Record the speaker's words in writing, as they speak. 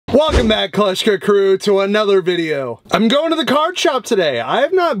Welcome back, Kleschka Crew, to another video. I'm going to the card shop today. I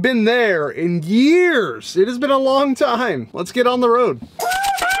have not been there in years. It has been a long time. Let's get on the road.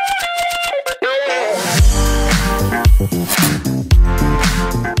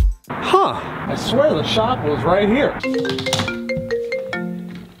 Huh, I swear the shop was right here.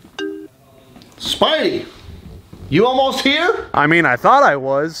 Spidey, you almost here? I mean, I thought I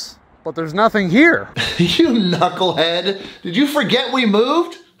was, but there's nothing here. You knucklehead. Did you forget we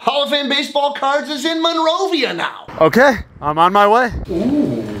moved? Hall of Fame baseball cards is in Monrovia now. Okay, I'm on my way.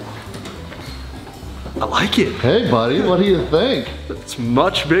 Ooh. I like it. Hey buddy, what do you think? It's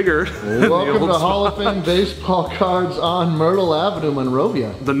much bigger. Welcome to Hall of Fame baseball cards on Myrtle Avenue,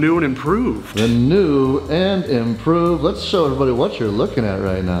 Monrovia. The new and improved. The new and improved. Let's show everybody what you're looking at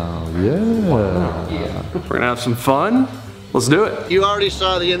right now. Yeah. Wow. Yeah. We're gonna have some fun. Let's do it. You already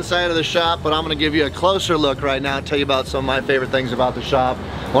saw the inside of the shop, but I'm gonna give you a closer look right now, tell you about some of my favorite things about the shop.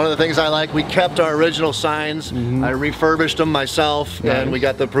 One of the things I like, we kept our original signs. I refurbished them myself, and we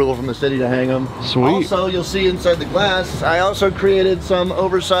got the approval from the city to hang them. Sweet. Also, you'll see inside the glass, I also created some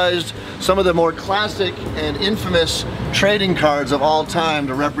oversized, some of the more classic and infamous trading cards of all time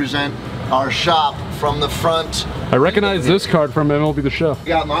to represent our shop from the front. I recognize this card from MLB The Show.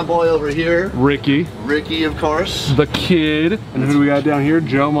 Got my boy over here. Ricky. Ricky, of course. The Kid. And who do we got down here?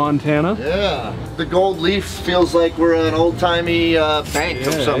 Joe Montana. Yeah. The gold leaf feels like we're an old-timey bank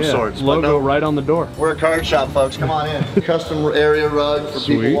of some sorts. Logo right on the door. We're a card shop, folks. Come on in. Custom area rug for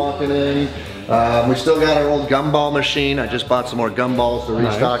people walking in. We still got our old gumball machine. I just bought some more gumballs to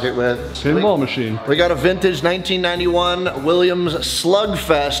restock it with. Pinball machine. We got a vintage 1991 Williams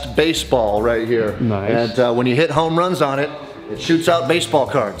Slugfest baseball right here. Nice. And when you hit home runs on it, it shoots out baseball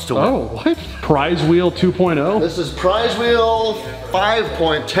cards to win. Oh, what? Prize Wheel 2.0? This is Prize Wheel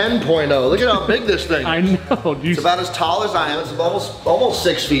 10.0. Look at how big this thing is. I know. It's about as tall as I am. It's almost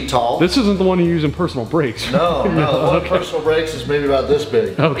 6 feet tall. This isn't the one you use in personal breaks. No, the one personal breaks is maybe about this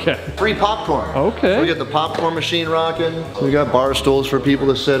big. Okay. Free popcorn. Okay. So we got the popcorn machine rocking. We got bar stools for people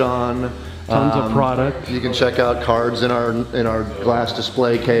to sit on. Tons of product. You can check out cards in our glass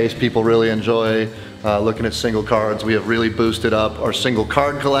display case. People really enjoy looking at single cards. We have really boosted up our single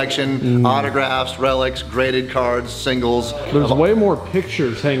card collection, autographs, relics, graded cards, singles. There's way more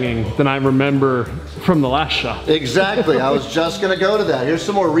pictures hanging than I remember from the last shop. Exactly. I was just gonna go to that. Here's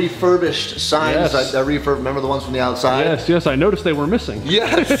some more refurbished signs. Yes. Remember the ones from the outside? Yes, yes, I noticed they were missing.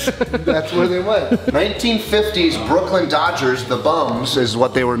 Yes, that's where they went. 1950s Brooklyn Dodgers, the Bums is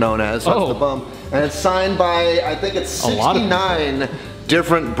what they were known as. That's the Bum. And it's signed by, I think it's 69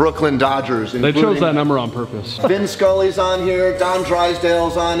 different Brooklyn Dodgers. They chose that number on purpose. Vin Scully's on here, Don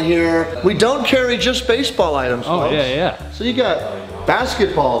Drysdale's on here. We don't carry just baseball items, folks. Yeah. So you got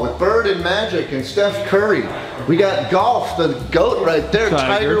basketball with Bird and Magic and Steph Curry. We got golf, the GOAT right there,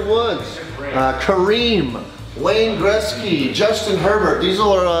 Tiger Woods, Kareem, Wayne Gretzky, Justin Herbert. These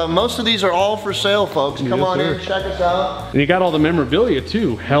are most of these are all for sale, folks. Come on in, check us out. And you got all the memorabilia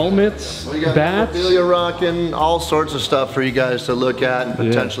too. Helmets, we got bats. Memorabilia rocking, all sorts of stuff for you guys to look at and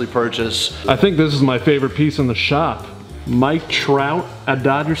potentially purchase. I think this is my favorite piece in the shop. Mike Trout at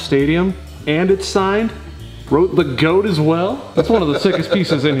Dodger Stadium, and it's signed. Wrote the GOAT as well. That's one of the sickest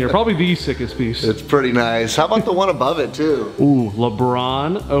pieces in here. Probably the sickest piece. It's pretty nice. How about the one above it too? Ooh,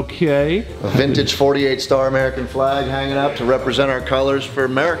 LeBron, okay. A vintage 48 star American flag hanging up to represent our colors for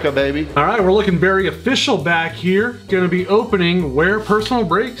America, baby. All right, we're looking very official back here. Gonna be opening where Personal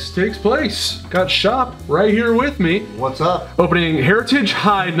Breaks takes place. Got shop right here with me. What's up? Opening Heritage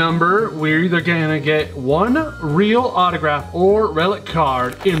High number. We're either gonna get one real autograph or relic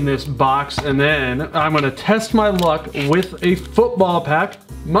card in this box, and then I'm gonna test my luck with a football pack.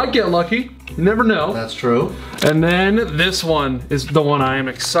 Might get lucky, you never know. That's true. And then this one is the one I am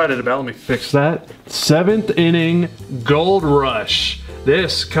excited about. Let me fix that. 7th inning Gold Rush.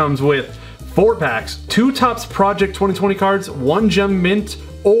 This comes with 4 packs, 2 Topps Project 2020 cards, 1 Gem Mint,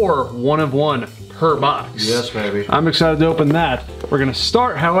 or 1 of 1 per box. Yes, baby. I'm excited to open that. We're gonna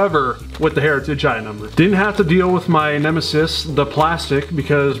start, however, with the Heritage High number. Didn't have to deal with my nemesis, the plastic,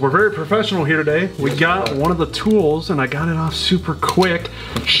 because we're very professional here today. We got one of the tools and I got it off super quick.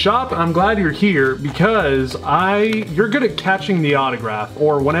 Shop, I'm glad you're here because you're good at catching the autograph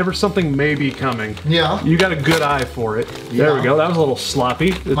or whenever something may be coming. Yeah. You got a good eye for it. There we go, that was a little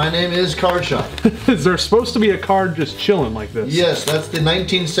sloppy. My name is Card Shop. Is there supposed to be a card just chilling like this? Yes, that's the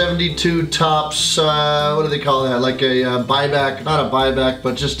 1972 Topps, what do they call that? Like a buyback, not not a buyback,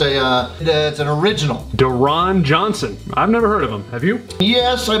 but just it's an original. Deron Johnson. I've never heard of him. Have you?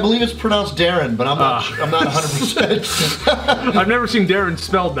 Yes, I believe it's pronounced Darren, but I'm not 100%. I've never seen Darren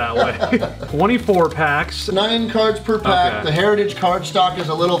spelled that way. 24 packs. 9 cards per pack. Okay. The Heritage card stock is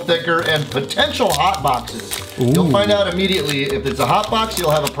a little thicker, and potential hot boxes. Ooh. You'll find out immediately. If it's a hot box,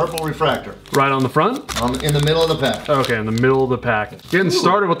 you'll have a purple refractor. Right on the front? In the middle of the pack. Okay, in the middle of the pack. Getting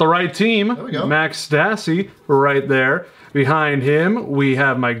started with the right team. There we go. Max Stassi right there. Behind him, we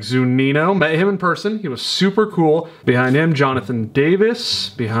have Mike Zunino. Met him in person. He was super cool. Behind him, Jonathan Davis.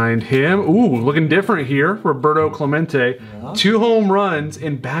 Behind him, ooh, looking different here. Roberto Clemente. Yeah. 2 home runs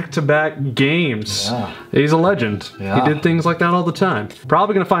in back-to-back games. Yeah. He's a legend. Yeah. He did things like that all the time.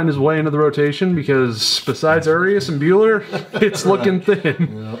 Probably going to find his way into the rotation because besides Urias and Buehler, it's looking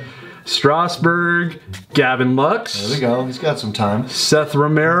thin. Yeah. Strasburg, Gavin Lux. There we go. He's got some time. Seth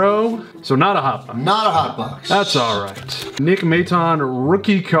Romero. So not a hot box. Not a hot box. That's all right. Nick Maton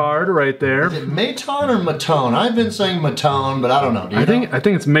rookie card right there. Is it Maton or Matone? I've been saying Matone, but I don't know. Do you know? I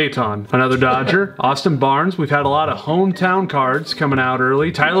think it's Maton. Another Dodger. Austin Barnes. We've had a lot of hometown cards coming out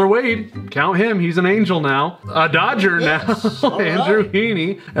early. Tyler Wade. Count him. He's an Angel now. A Dodger now. Andrew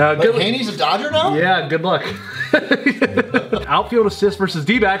Heaney. Heaney's a Dodger now? Yeah, good luck. Outfield assist versus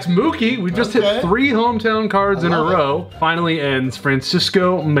D-backs. Mookie. We just hit 3 hometown cards in a row. Finally ends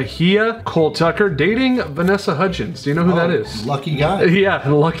Francisco Mejia. Cole Tucker dating Vanessa Hudgens. Do you know who that is? Lucky guy. Yeah,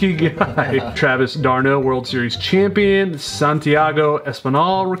 lucky guy. Travis d'Arnaud, World Series champion. Santiago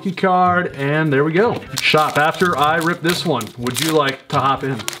Espinal rookie card. And there we go. Shop. After I rip this one, would you like to hop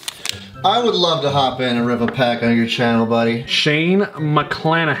in? I would love to hop in and rip a pack on your channel, buddy. Shane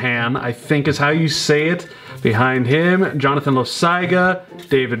McClanahan, I think is how you say it. Behind him, Jonathan Losaiga,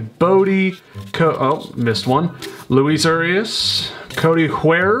 David Bodie, missed one. Luis Urias, Cody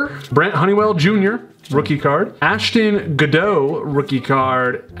Huer, Brent Honeywell Jr., rookie card. Ashton Godot, rookie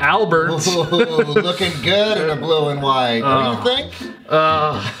card. Albert. Looking good in the blue and white. What do you think?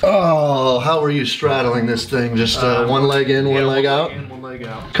 How were you straddling this thing? Just one leg in, one leg out?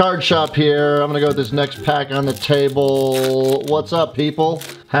 Card shop here. I'm gonna go with this next pack on the table. What's up, people?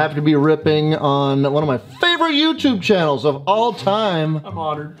 Happy to be ripping on one of my favorite YouTube channels of all time. I'm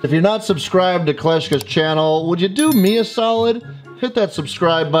honored. If you're not subscribed to Kleschka's channel, would you do me a solid? Hit that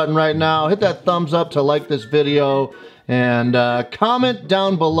subscribe button right now. Hit that thumbs up to like this video. And comment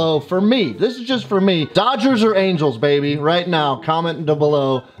down below for me. This is just for me. Dodgers or Angels, baby. Right now, comment down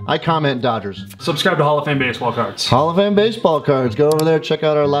below. I comment Dodgers. Subscribe to Hall of Fame Baseball Cards. Hall of Fame Baseball Cards. Go over there, check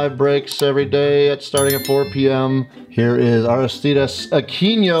out our live breaks every day starting at 4 p.m. Here is Aristides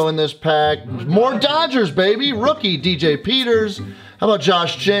Aquino in this pack. More Dodgers, baby. Rookie DJ Peters. How about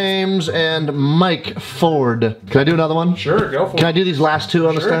Josh James and Mike Ford? Can I do another one? Sure, go for it. Can I do these last 2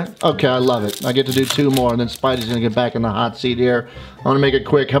 on the stack? Okay, I love it. I get to do 2 more, and then Spidey's gonna get back in the hot seat here. I wanna make it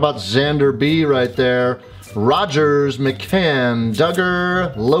quick. How about Xander B right there? Rogers, McCann,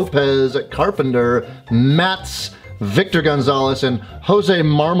 Duggar, Lopez, Carpenter, Matz, Victor Gonzalez, and Jose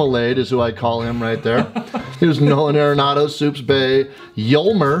Marmalade is who I call him right there. Here's Nolan Arenado, Soups Bay,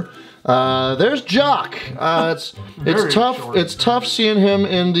 Yolmer. There's Jock. It's tough. Short. It's tough seeing him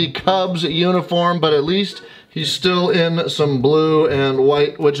in the Cubs uniform, but at least he's still in some blue and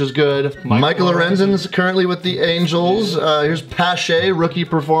white, which is good. Michael Lorenzen's currently with the Angels. Here's Pache, rookie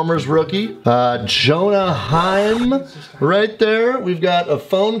performers rookie. Jonah Heim right there. We've got a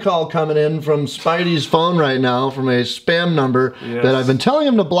phone call coming in from Spidey's phone right now from a spam number that I've been telling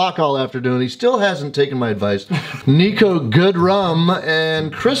him to block all afternoon. He still hasn't taken my advice. Nico Goodrum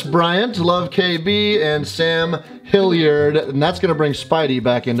and Chris Bryant, Love KB, and Sam Hilliard, and that's gonna bring Spidey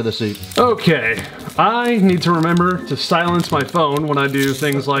back into the seat. Okay, I need to remember to silence my phone when I do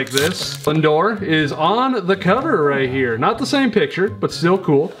things like this. Lindor is on the cover right here. Not the same picture, but still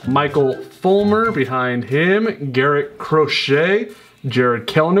cool. Michael Fulmer behind him. Garrett Crochet. Jared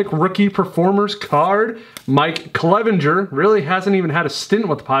Kelenic, rookie performers card. Mike Clevenger really hasn't even had a stint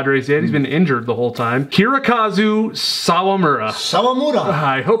with the Padres yet. He's been injured the whole time. Hirokazu Sawamura. Sawamura.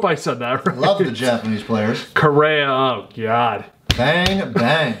 I hope I said that right. Love the Japanese players. Correa, oh God. Bang,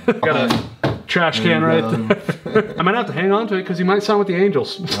 bang. Got a trash can right there. I might have to hang on to it because he might sign with the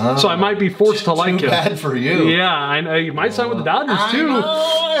Angels. So I might be forced to like him. Too bad for you. Yeah, I know. He might sign with the Dodgers too.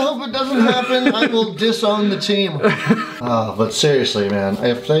 I hope it doesn't happen. I will disown the team. But seriously, man,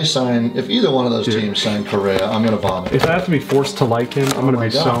 if either one of those teams sign Correa, I'm going to vomit. If I have to be forced to like him, I'm going to be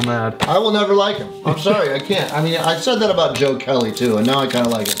so mad. I will never like him. I'm sorry, I can't. I mean, I said that about Joe Kelly too, and now I kind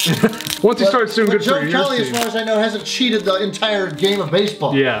of like him. Once he starts doing good for Joe Kelly, as far as I know, hasn't cheated the entire game of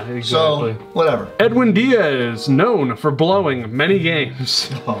baseball. Yeah, exactly. So, whatever. Edwin Diaz, known for blowing many games.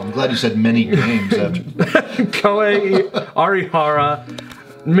 Oh, I'm glad you said many games after. Koei Arihara,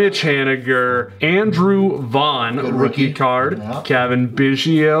 Mitch Haniger, Andrew Vaughn, Good rookie card. Yeah. Kevin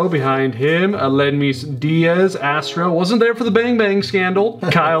Biggio behind him. Aledmis Diaz, Astro. Wasn't there for the Bang Bang scandal.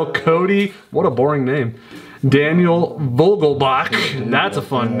 Kyle Cody. What a boring name. Daniel Vogelbach. That's a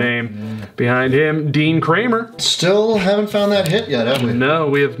fun name. Yeah. Behind him, Dean Kramer. Still haven't found that hit yet, have we? No,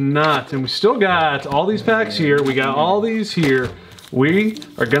 we have not. And we still got all these packs here. We got all these here. We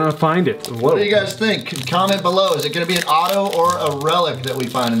are gonna find it. Whoa. What do you guys think? Comment below. Is it gonna be an auto or a relic that we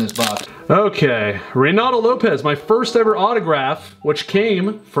find in this box? Okay, Reynaldo Lopez, my first ever autograph, which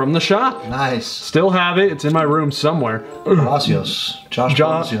came from the shop. Nice. Still have it. It's in my room somewhere. Palacios.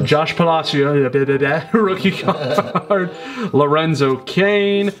 Palacios. Josh Palacio, rookie card. Lorenzo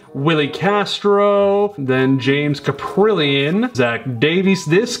Kane, Willie Castro, then James Caprillion, Zach Davies.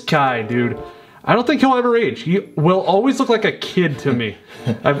 This guy, dude. I don't think he'll ever age. He will always look like a kid to me.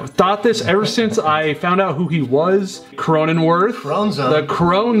 I've thought this ever since I found out who he was. Cronenworth. Crone Zone. The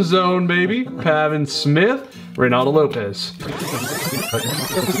Crone Zone, baby. Pavin Smith. Reynaldo Lopez.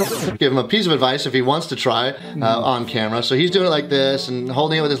 Give him a piece of advice if he wants to try on camera. So he's doing it like this and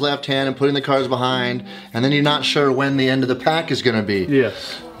holding it with his left hand and putting the cards behind. And then you're not sure when the end of the pack is going to be.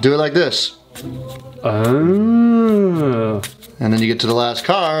 Yes. Do it like this. Oh. And then you get to the last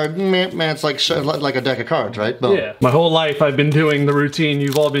card, man, it's like a deck of cards, right? Boom. Yeah. My whole life I've been doing the routine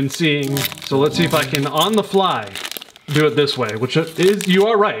you've all been seeing. So let's see if I can, on the fly, do it this way, which is, you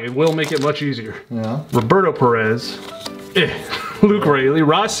are right, it will make it much easier. Yeah. Roberto Perez, Luke Raley,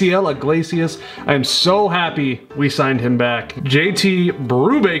 Raciel Iglesias. I am so happy we signed him back. JT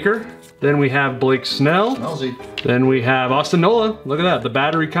Brubaker. Then we have Blake Snell. Melzy. Then we have Austin Nola. Look at that, the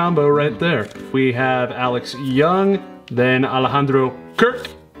battery combo right there. We have Alex Young. Then Alejandro Kirk.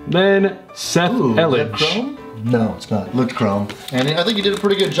 Then Seth Elledge. Is that chrome? No, it's not. Looked chrome. And I think you did a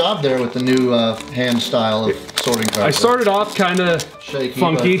pretty good job there with the new hand style of sorting cards. I started off kind of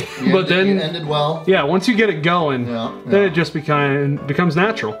funky, but then you ended well. Yeah, once you get it going, then it just becomes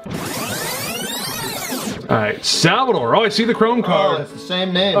natural. All right, Salvador. Oh, I see the chrome card. Oh, it's the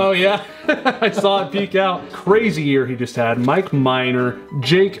same name. Oh, yeah. I saw it peek out. Crazy year he just had. Mike Minor,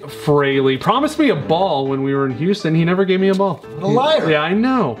 Jake Fraley. Promised me a ball when we were in Houston. He never gave me a ball. What a liar. Yeah, I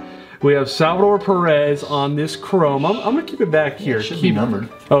know. We have Salvador Perez on this chrome. I'm going to keep it back here. It should be numbered.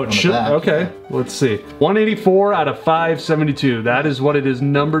 Oh, it should? Okay, let's see. 184 out of 572. That is what it is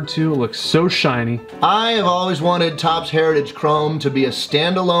numbered to. It looks so shiny. I have always wanted Topps Heritage Chrome to be a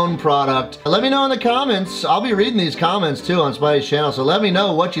standalone product. Let me know in the comments. I'll be reading these comments too on Spidey's channel, so let me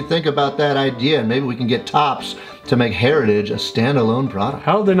know what you think about that idea, and maybe we can get Topps to make Heritage a standalone product.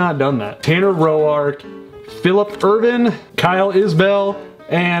 How have they not done that? Tanner Roark, Philip Irvin, Kyle Isbell,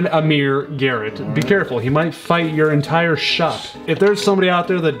 and Amir Garrett. Be careful, he might fight your entire shop. If there's somebody out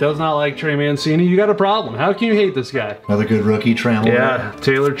there that does not like Trey Mancini, you got a problem. How can you hate this guy? Another good rookie, Trammell. Yeah,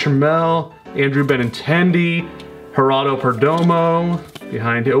 Taylor Trammell, Andrew Benintendi, Gerardo Perdomo,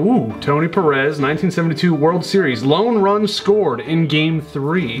 behind him. Ooh, Tony Perez, 1972 World Series. Lone run scored in Game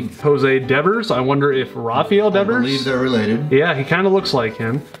 3. Jose Devers, I wonder if Rafael Devers? I believe they're related. Yeah, he kind of looks like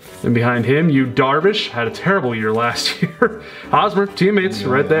him. And behind him, Yu Darvish, had a terrible year last year. Hosmer, teammates,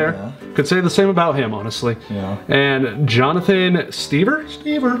 right there. Yeah. Could say the same about him, honestly. Yeah. And Jonathan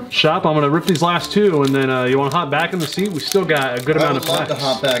Stever? Shop, I'm gonna rip these last two, and then you wanna hop back in the seat? We still got a good amount of packs. I would love to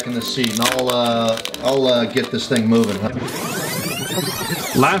hop back in the seat, and I'll get this thing moving.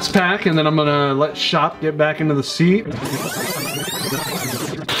 Last pack, and then I'm gonna let Shop get back into the seat.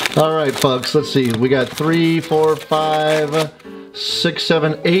 All right, folks, let's see. We got 3, 4, 5, 6,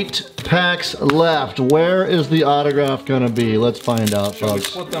 7, 8 packs left. Where is the autograph gonna be? Let's find out, folks.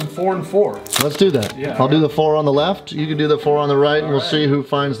 Split them 4 and 4. Let's do that. Yeah, I'll do the 4 on the left. You can do the 4 on the right, and we'll see who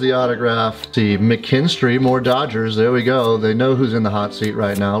finds the autograph. Let's see, McKinstry, more Dodgers. There we go. They know who's in the hot seat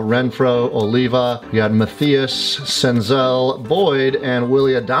right now. Renfro, Oliva. You got Matthias, Senzel, Boyd, and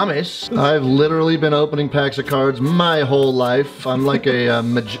Willie Adames. I've literally been opening packs of cards my whole life. I'm like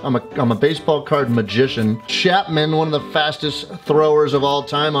I'm a baseball card magician. Chapman, one of the fastest throwers of all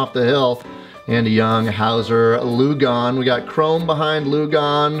time off the hill. Andy Young, Hauser, Lugon. We got Chrome behind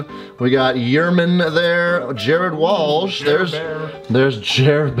Lugon. We got Yerman there. Jared Walsh. There's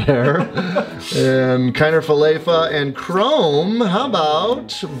Jared Bear. And Kiner Falefa and Chrome. How about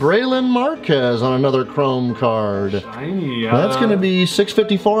Braylon Marquez on another Chrome card? Shiny. That's going to be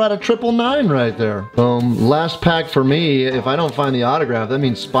 654 out of 999 right there. Last pack for me. If I don't find the autograph, that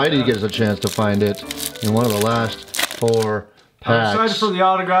means Spidey gets a chance to find it in one of the last 4 I'm excited for the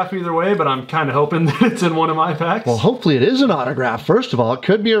autograph either way, but I'm kind of hoping that it's in one of my packs. Well, hopefully it is an autograph. First of all, it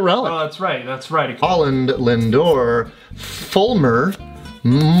could be a relic. Oh, that's right. That's right. Holland, Lindor, Fulmer,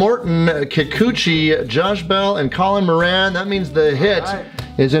 Morton, Kikuchi, Josh Bell, and Colin Moran. That means the hit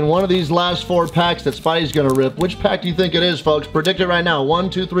is in one of these last 4 packs that Spidey's gonna rip. Which pack do you think it is, folks? Predict it right now. 1,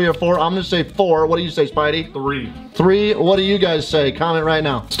 2, 3, or 4. I'm gonna say 4. What do you say, Spidey? 3. 3. What do you guys say? Comment right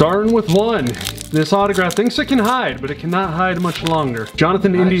now. Starting with 1. This autograph thinks it can hide, but it cannot hide much longer.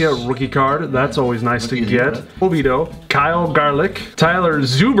 Jonathan India rookie card. That's always nice to get. Oviedo, Kyle Garlick, Tyler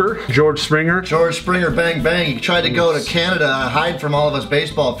Zuber, George Springer. George Springer, bang bang. He tried to go to Canada, hide from all of us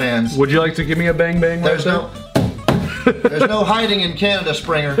baseball fans. Would you like to give me a bang bang? There's no hiding in Canada,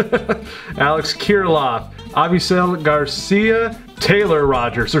 Springer. Alex Kirilloff, Avisel Garcia, Taylor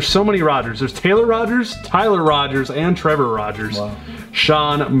Rogers. There's so many Rogers. There's Taylor Rogers, Tyler Rogers, and Trevor Rogers. Wow.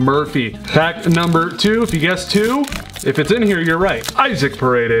 Sean Murphy. Pack number 2, if you guessed 2, if it's in here, you're right. Isaac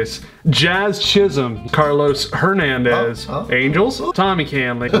Paredes, Jazz Chisholm, Carlos Hernandez, Angels, Tommy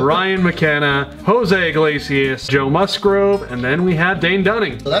Canley, Ryan McKenna, Jose Iglesias, Joe Musgrove, and then we had Dane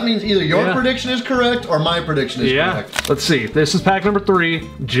Dunning. So that means either your prediction is correct or my prediction is correct. Let's see. This is pack number 3.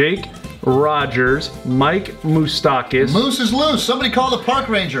 Jake Rogers, Mike Moustakis. Moose is loose. Somebody call the park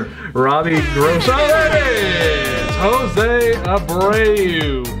ranger. Robbie Gross. Oh, there it is! Jose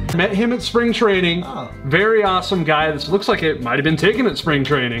Abreu. Met him at spring training. Very awesome guy. This looks like it might have been taken at spring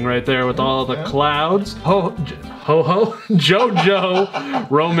training right there with all the clouds. Jojo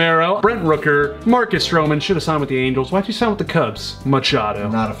Romero, Brent Rooker, Marcus Stroman. Should have signed with the Angels. Why'd you sign with the Cubs? Machado.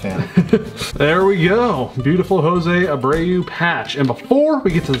 Not a fan. There we go. Beautiful Jose Abreu patch. And before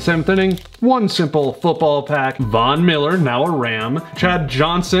we get to the 7th inning, one simple football pack. Von Miller, now a Ram. Chad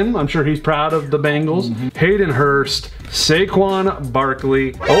Johnson, I'm sure he's proud of the Bengals. Hayden Hurst, Saquon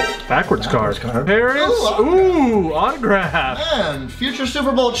Barkley. Oh, backwards card. Harris. Ooh, autograph. Man, future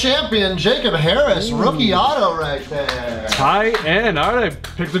Super Bowl champion Jacob Harris, rookie auto right there. Tight end. All right, I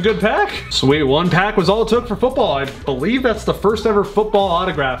picked a good pack. Sweet, 1 pack was all it took for football. I believe that's the first ever football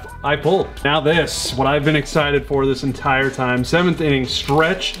autograph I pulled. Now this, what I've been excited for this entire time. 7th inning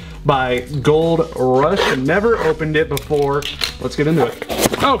stretch by Gold Rush. Never opened it before. Let's get into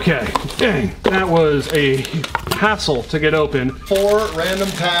it. Okay, dang, that was a hassle to get open. 4 random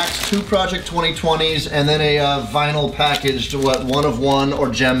packs, 2 Project 2020s, and then a vinyl package to what, 1 of 1 or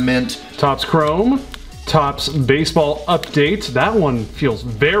Gem Mint. Topps Chrome, Topps Baseball Update. That one feels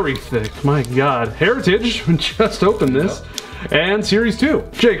very thick, my God. Heritage, just opened this. And Series 2.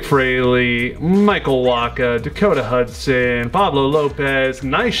 Jake Fraley, Michael Waka, Dakota Hudson, Pablo Lopez.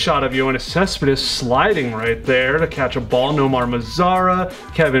 Nice shot of Yoenis Cespedes sliding right there to catch a ball. Nomar Mazara,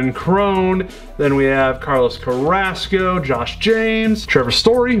 Kevin Crone. Then we have Carlos Carrasco, Josh James, Trevor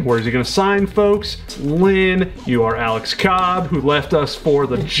Story. Where's he going to sign, folks? Lynn. You are Alex Cobb, who left us for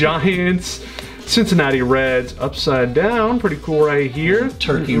the Giants. Cincinnati Reds, upside down, pretty cool right here.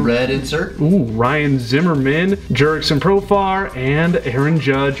 Turkey red insert. Ooh, Ryan Zimmerman, Jurickson Profar, and Aaron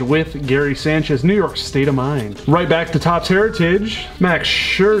Judge with Gary Sanchez, New York State of Mind. Right back to Topps Heritage, Max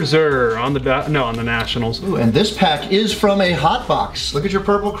Scherzer on the Nationals. Ooh, and this pack is from a hot box. Look at your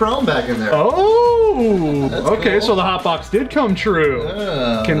purple chrome back in there. Oh, that's okay, cool. So the hot box did come true.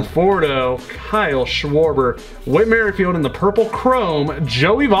 Conforto, Kyle Schwarber, Whit Merrifield in the purple chrome,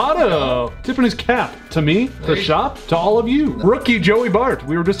 Joey Votto, tipping his cap to me, the shop, to all of you. Rookie Joey Bart,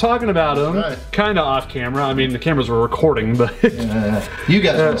 we were just talking about him, kind of off camera. I mean, the cameras were recording, but you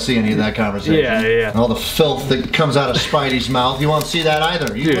guys won't see any of that conversation. Yeah. All the filth that comes out of Spidey's mouth, you won't see that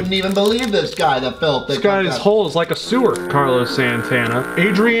either. You wouldn't even believe this guy, the filth. This guy's hole is like a sewer. Carlos Santana,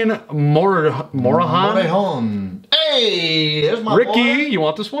 Adrian Morejon. Hey, there's my Ricky, boy. You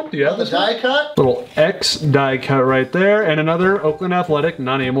want this one? Do you have the die cut? Little X die cut right there, and another Oakland Athletic,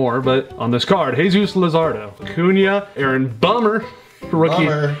 not anymore, but on this card, Jesus Luzardo, Cunha, Aaron Bummer,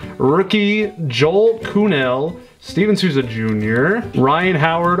 rookie Joel Kuhnel, Steven Souza Jr., Ryan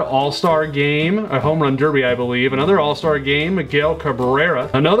Howard, All-Star Game, a home run derby, I believe. Another All-Star Game, Miguel Cabrera.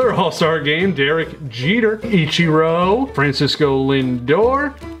 Another All-Star Game, Derek Jeter, Ichiro, Francisco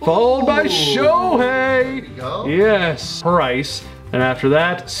Lindor, followed by Shohei. Yes, Price. And after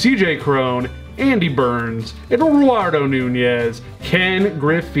that, CJ Crone, Andy Burns, Eduardo Nunez, Ken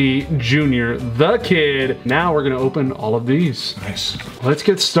Griffey Jr., the kid. Now we're gonna open all of these. Nice. Let's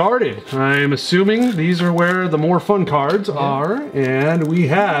get started. I'm assuming these are where the more fun cards are, and we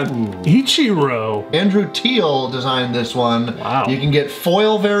have Ichiro. Andrew Teal designed this one. Wow. You can get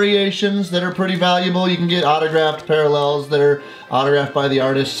foil variations that are pretty valuable. You can get autographed parallels that are autographed by the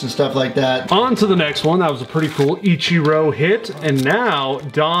artists and stuff like that. On to the next one. That was a pretty cool Ichiro hit. And now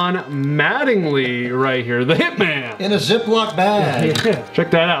Don Mattingly. family right here. The Hitman. In a Ziploc bag. Yeah.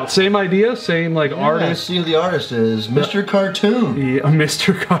 Check that out. Same idea, same like artist. See who the artist is. Mr. Cartoon. Yeah,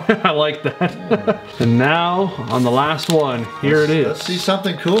 Mr. Cartoon. I like that. Yeah. And now, on the last one, here it is. Let's see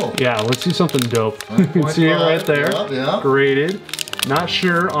something cool. Yeah, let's see something dope. You can see it right there. Yep. Graded. Not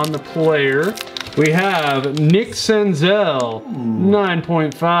sure on the player. We have Nick Senzel,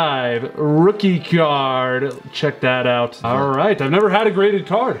 9.5, rookie card. Check that out. All right, I've never had a graded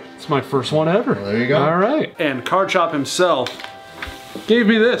card. It's my first one ever. Well, there you go. All right. And Card Shop himself gave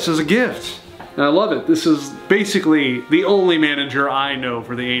me this as a gift. And I love it. This is basically the only manager I know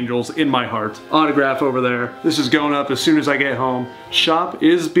for the Angels in my heart. Autograph over there. This is going up as soon as I get home. Shop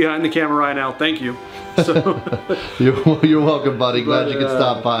is behind the camera right now. Thank you. So, you're welcome, buddy. Glad you could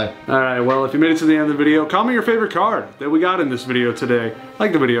stop by. All right, well, if you made it to the end of the video, comment your favorite card that we got in this video today.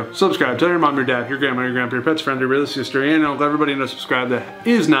 Like the video, subscribe, tell your mom, your dad, your grandma, your grandpa, your pet's friend, your brother, sister, and let everybody know subscribe that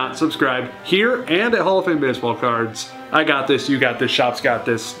is not subscribed here and at Hall of Fame Baseball Cards. I got this, you got this, Shop's got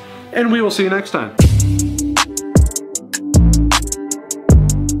this, and we will see you next time.